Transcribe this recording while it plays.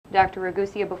Dr.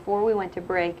 Ragusea, before we went to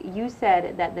break, you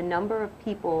said that the number of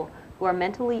people who are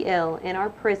mentally ill in our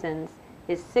prisons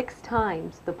is 6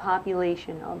 times the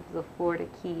population of the Florida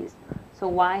Keys. So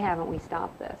why haven't we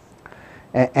stopped this?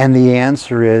 And the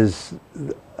answer is,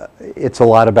 it's a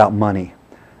lot about money.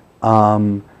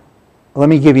 Let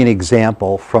me give you an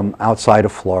example from outside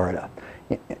of Florida.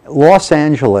 Los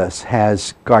Angeles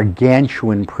has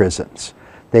gargantuan prisons.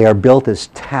 They are built as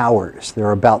towers. There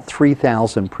are about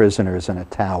 3,000 prisoners in a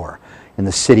tower in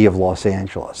the city of Los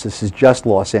Angeles. This is just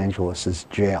Los Angeles's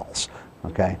jails,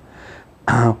 okay?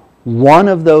 One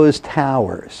of those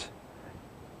towers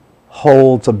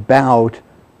holds about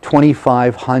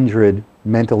 2,500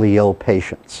 mentally ill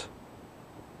patients.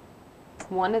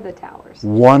 One of the towers.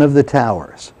 One of the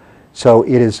towers. So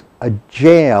it is a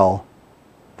jail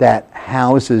that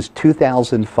houses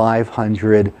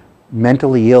 2,500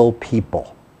 mentally ill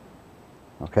people.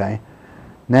 Okay?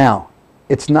 Now,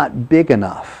 it's not big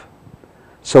enough.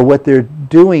 So what they're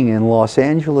doing in Los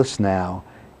Angeles now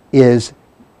is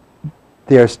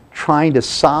they're trying to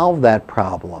solve that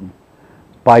problem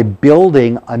by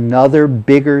building another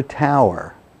bigger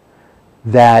tower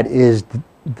that is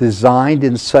designed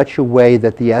in such a way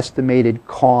that the estimated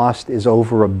cost is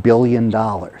over $1 billion.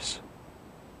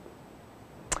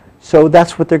 So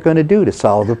that's what they're going to do to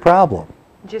solve the problem.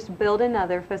 Just build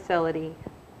another facility,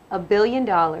 $1 billion,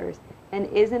 and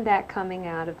isn't that coming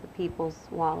out of the people's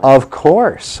wallets? Of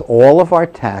course. All of our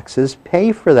taxes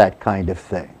pay for that kind of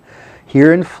thing.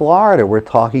 Here in Florida, we're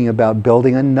talking about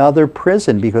building another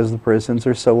prison because the prisons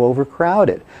are so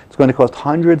overcrowded. It's going to cost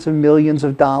hundreds of millions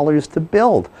of dollars to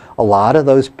build. A lot of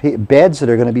those beds that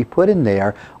are going to be put in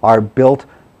there are built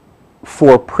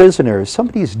for prisoners.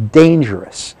 Somebody's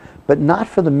dangerous, but not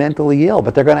for the mentally ill,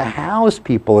 but they're going to house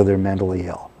people that are mentally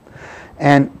ill.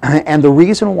 And the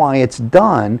reason why it's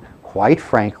done, quite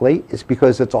frankly, is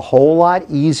because it's a whole lot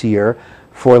easier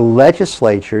for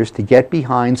legislatures to get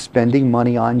behind spending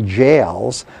money on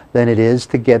jails than it is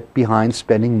to get behind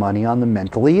spending money on the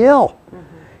mentally ill.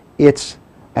 It's,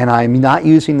 and I'm not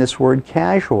using this word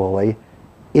casually,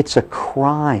 it's a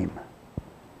crime.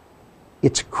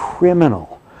 It's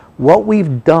criminal. What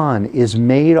we've done is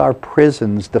made our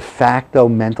prisons de facto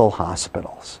mental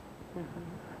hospitals.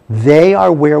 They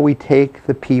are where we take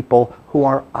the people who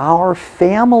are our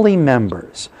family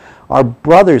members, our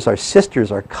brothers, our sisters,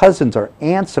 our cousins, our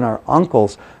aunts, and our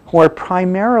uncles who are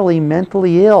primarily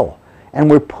mentally ill.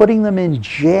 And we're putting them in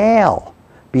jail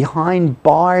behind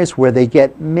bars where they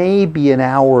get maybe an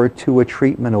hour or two of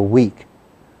treatment a week,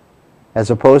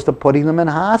 as opposed to putting them in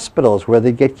hospitals where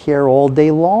they get care all day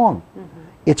long.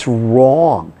 It's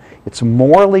wrong. It's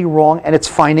morally wrong, and it's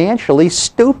financially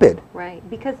stupid. Right,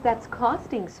 because that's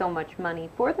costing so much money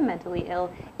for the mentally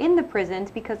ill in the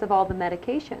prisons because of all the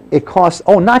medications. It costs,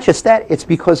 oh, not just that, it's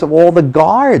because of all the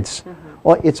guards.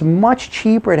 Well, it's much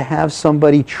cheaper to have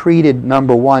somebody treated,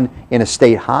 number one, in a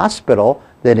state hospital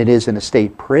than it is in a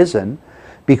state prison,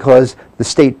 because the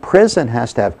state prison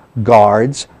has to have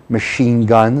guards, machine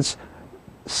guns,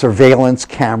 surveillance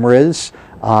cameras,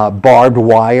 barbed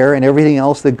wire, and everything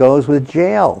else that goes with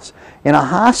jails. In a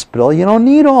hospital, you don't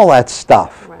need all that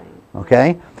stuff. Right.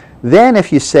 Okay? Then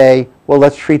if you say, well,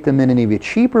 let's treat them in an even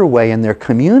cheaper way in their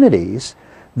communities,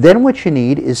 then what you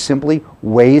need is simply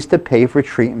ways to pay for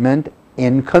treatment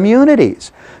in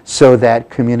communities so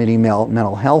that community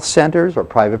mental health centers or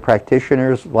private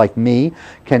practitioners like me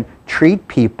can treat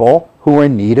people who are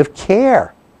in need of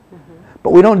care.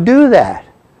 But we don't do that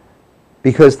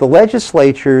because the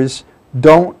legislatures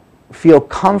don't feel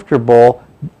comfortable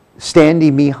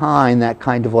standing behind that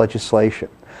kind of legislation.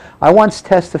 I once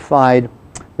testified,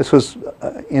 this was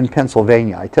in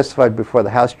Pennsylvania, I testified before the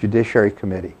House Judiciary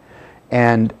Committee,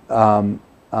 and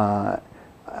I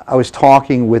was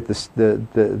talking with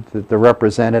the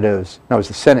representatives, no, it was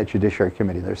the Senate Judiciary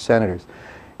Committee, they're senators,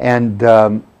 and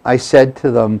I said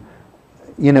to them,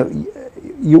 you know,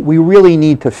 we really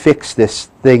need to fix this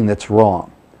thing that's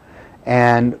wrong.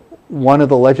 And one of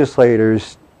the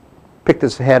legislators picked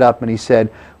his head up and he said,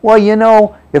 well, you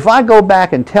know, if I go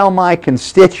back and tell my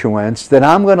constituents that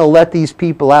I'm going to let these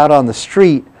people out on the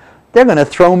street, they're going to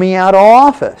throw me out of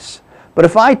office. But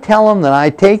if I tell them that I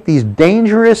take these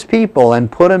dangerous people and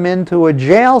put them into a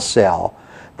jail cell,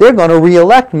 they're going to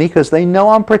reelect me because they know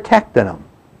I'm protecting them.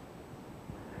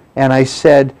 And I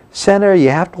said, Senator, you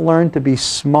have to learn to be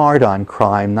smart on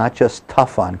crime, not just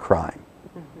tough on crime.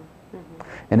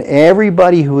 And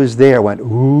everybody who was there went,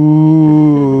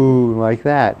 ooh, like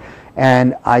that.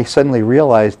 And I suddenly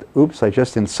realized, oops, I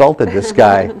just insulted this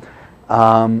guy.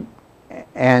 And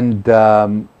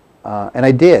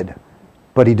I did,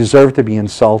 but he deserved to be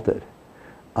insulted.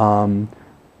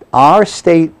 Our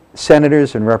state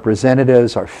senators and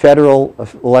representatives, our federal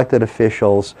elected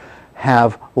officials,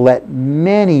 have let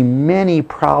many, many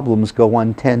problems go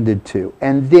untended to,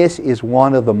 and this is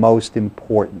one of the most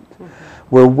important.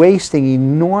 We're wasting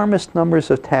enormous numbers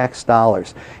of tax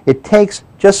dollars. It takes,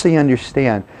 just so you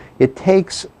understand, it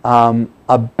takes about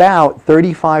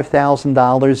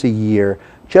 $35,000 a year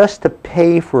just to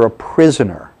pay for a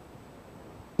prisoner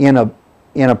in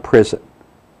a prison,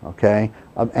 okay?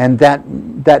 And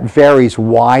that varies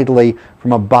widely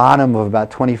from a bottom of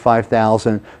about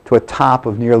 $25,000 to a top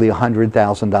of nearly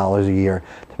 $100,000 a year,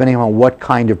 depending on what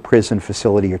kind of prison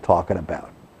facility you're talking about,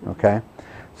 okay?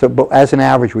 So, but as an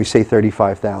average, we say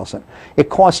 $35,000. It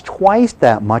costs twice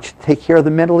that much to take care of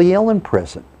the mentally ill in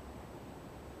prison.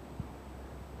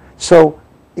 So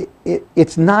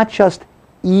it's not just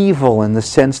evil in the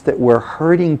sense that we're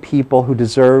hurting people who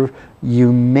deserve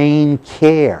humane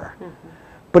care,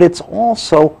 but it's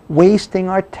also wasting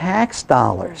our tax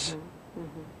dollars.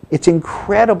 It's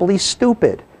incredibly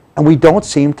stupid, and we don't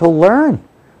seem to learn.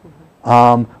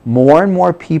 More and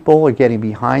more people are getting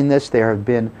behind this. There have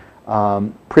been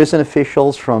prison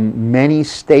officials from many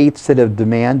states that have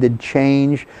demanded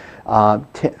change. Nightline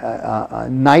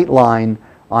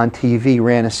on TV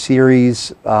ran a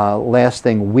series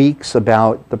lasting weeks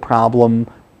about the problem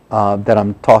that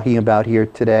I'm talking about here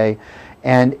today,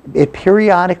 and it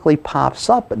periodically pops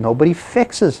up, but nobody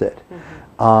fixes it.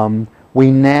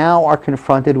 We now are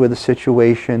confronted with a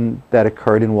situation that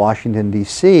occurred in Washington,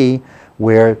 D.C.,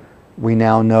 where we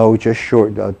now know just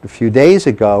a few days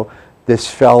ago, this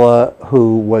fella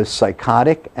who was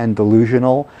psychotic and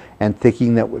delusional and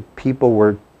thinking that people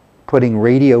were putting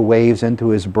radio waves into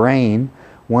his brain,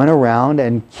 went around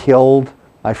and killed,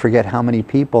 I forget how many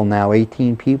people now,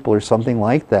 18 people or something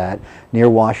like that, near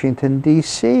Washington,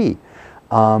 D.C.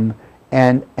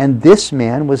 And this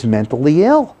man was mentally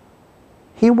ill.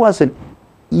 He wasn't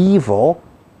evil.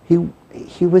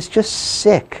 He was just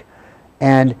sick.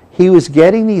 And he was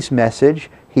getting these messages.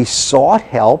 He sought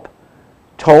help,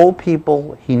 told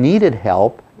people he needed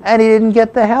help, and he didn't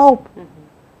get the help.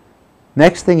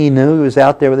 Next thing he knew, he was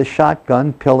out there with a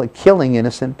shotgun killing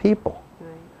innocent people.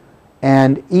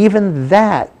 And even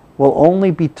that will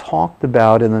only be talked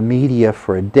about in the media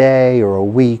for a day or a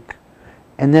week,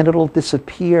 and then it'll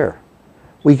disappear.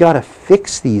 We got to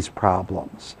fix these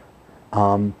problems.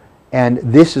 And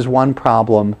this is one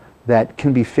problem that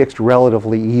can be fixed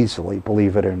relatively easily,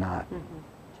 believe it or not.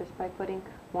 Just by putting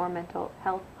more mental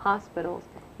health hospitals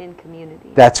in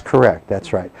communities. That's correct.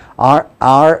 That's right.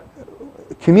 Our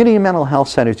community mental health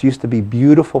centers used to be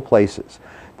beautiful places.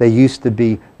 They used to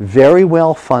be very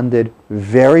well funded,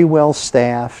 very well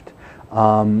staffed.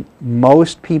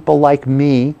 Most people like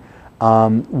me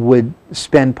would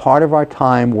spend part of our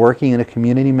time working in a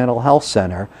community mental health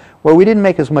center where we didn't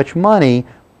make as much money,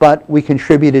 but we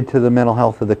contributed to the mental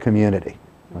health of the community.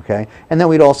 Okay? And then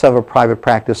we'd also have a private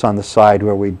practice on the side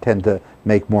where we'd tend to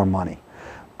make more money.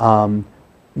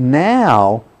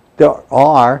 Now, there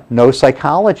are no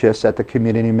psychologists at the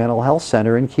Community Mental Health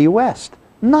Center in Key West.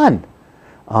 None.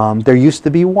 There used to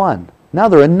be one. Now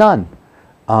there are none.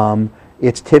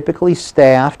 It's typically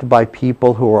staffed by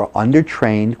people who are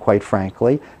undertrained, quite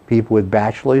frankly, people with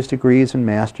bachelor's degrees and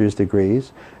master's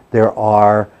degrees. There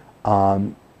are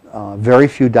very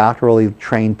few doctorally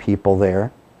trained people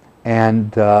there.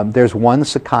 And there's one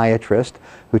psychiatrist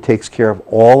who takes care of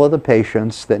all of the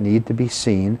patients that need to be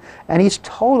seen, and he's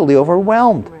totally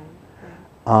overwhelmed.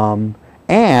 And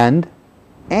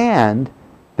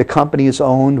the company is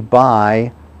owned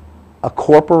by a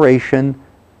corporation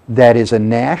that is a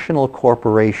national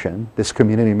corporation, this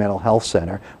Community Mental Health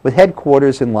Center, with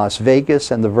headquarters in Las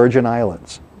Vegas and the Virgin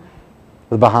Islands,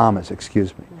 the Bahamas,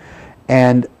 excuse me.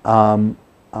 And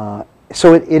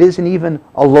so it isn't even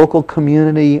a local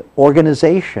community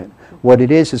organization. What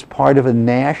it is part of a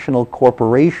national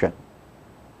corporation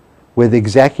with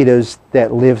executives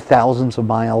that live thousands of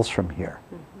miles from here.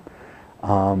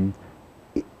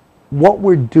 What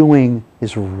we're doing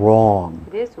is wrong.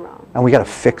 It is wrong. And we got to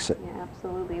fix it. Yeah,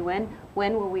 absolutely. When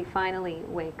will we finally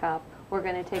wake up? We're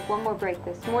going to take one more break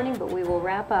this morning, but we will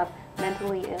wrap up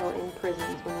mentally ill in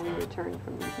prisons when we return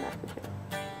from these messages.